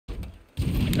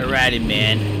Alrighty,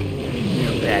 man.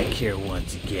 We're back here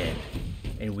once again.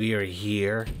 And we are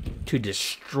here to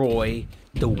destroy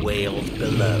the whales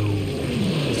below.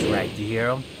 That's right, do you hear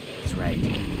them? That's right.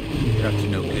 They're up to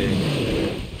no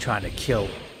good. Trying to kill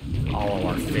all of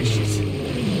our fishes. I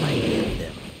hate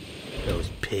them. Those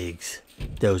pigs.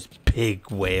 Those pig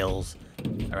whales.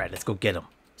 Alright, let's go get them.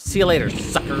 See you later,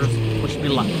 suckers. Wish me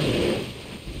luck.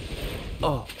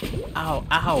 Oh, ow,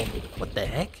 ow. What the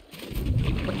heck?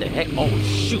 What the heck? Oh,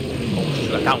 shoot. Oh,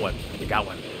 shoot. I got one. I got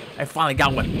one. I finally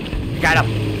got one. I got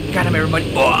him. Got him,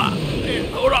 everybody. Oh,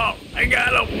 hold on. I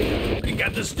got him. I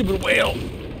got this stupid whale.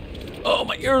 Oh,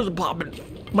 my ears are popping.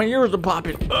 My ears are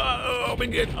popping. Oh, my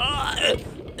God.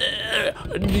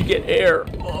 I need to get air.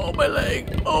 Oh, my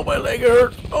leg. Oh, my leg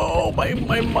hurts. Oh, my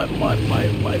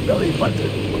belly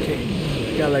button. Okay,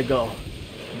 I gotta let go.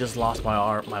 I just lost my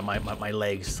arm, my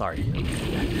legs. Sorry.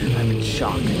 I'm in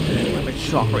shock. I'm in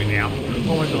shock right now.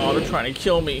 Oh my God, they're trying to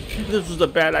kill me. This was a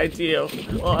bad idea.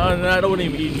 And I don't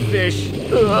even eat fish.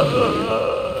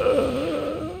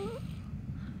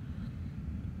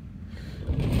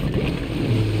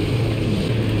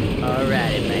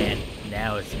 Alright, man.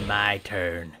 Now it's my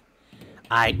turn.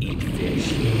 I eat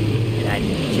fish. And I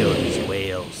need to kill these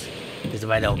whales. Because if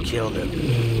I don't kill them,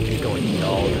 they're going to eat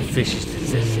all the fishes.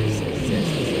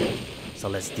 So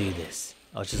let's do this.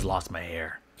 Oh, I just lost my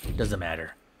hair. Doesn't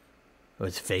matter. It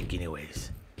was fake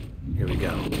anyways. Here we go.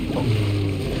 Oh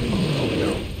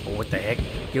no. Oh, what the heck?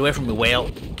 Get away from me, whale.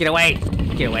 Get away.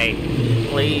 Get away.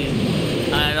 Please.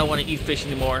 I don't want to eat fish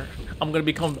anymore. I'm going to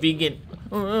become vegan.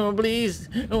 Please.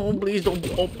 Oh, please don't.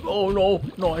 Oh, no.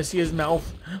 No, I see his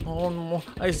mouth. Oh, no.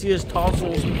 I see his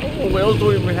tonsils. Oh, whales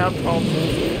don't even have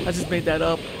tonsils. I just made that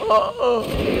up.